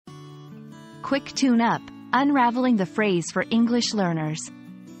Quick Tune-Up, Unraveling the Phrase for English Learners.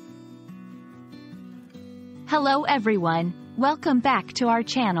 Hello everyone, welcome back to our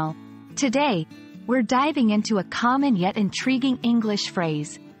channel. Today, we're diving into a common yet intriguing English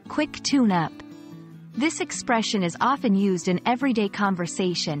phrase, quick tune-up. This expression is often used in everyday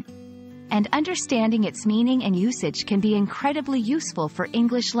conversation, and understanding its meaning and usage can be incredibly useful for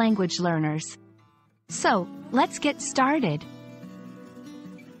English language learners. So, let's get started.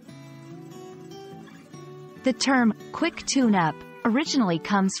 The term, quick tune-up, originally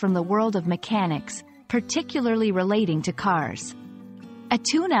comes from the world of mechanics, particularly relating to cars. A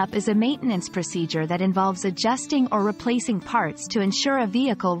tune-up is a maintenance procedure that involves adjusting or replacing parts to ensure a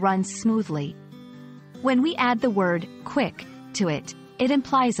vehicle runs smoothly. When we add the word quick to it, it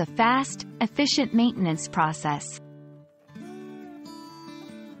implies a fast, efficient maintenance process.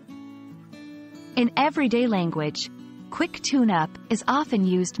 In everyday language, quick tune-up is often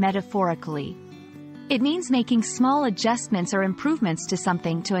used metaphorically. It means making small adjustments or improvements to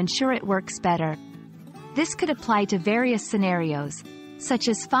something to ensure it works better. This could apply to various scenarios, such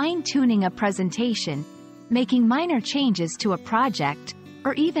as fine-tuning a presentation, making minor changes to a project,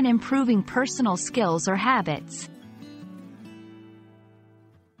 or even improving personal skills or habits.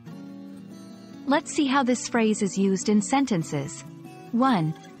 Let's see how this phrase is used in sentences.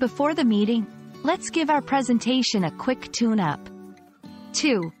 1. Before the meeting, let's give our presentation a quick tune-up.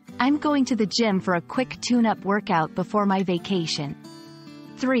 2. I'm going to the gym for a quick tune-up workout before my vacation.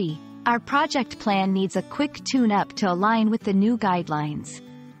 3. Our project plan needs a quick tune-up to align with the new guidelines.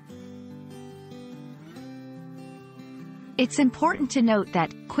 It's important to note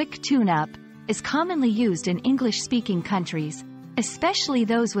that quick tune-up is commonly used in English-speaking countries, especially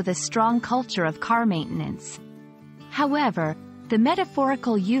those with a strong culture of car maintenance. However, the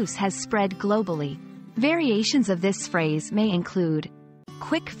metaphorical use has spread globally. Variations of this phrase may include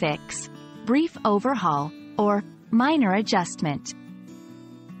quick fix, brief overhaul, or minor adjustment.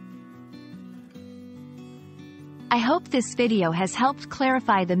 I hope this video has helped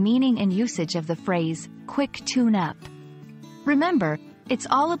clarify the meaning and usage of the phrase, quick tune-up. Remember, it's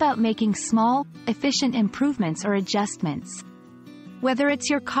all about making small, efficient improvements or adjustments. Whether it's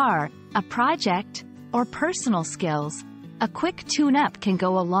your car, a project, or personal skills, a quick tune-up can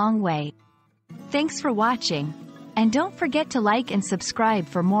go a long way. Thanks for watching, and don't forget to like and subscribe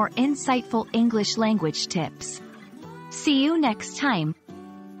for more insightful English language tips. See you next time.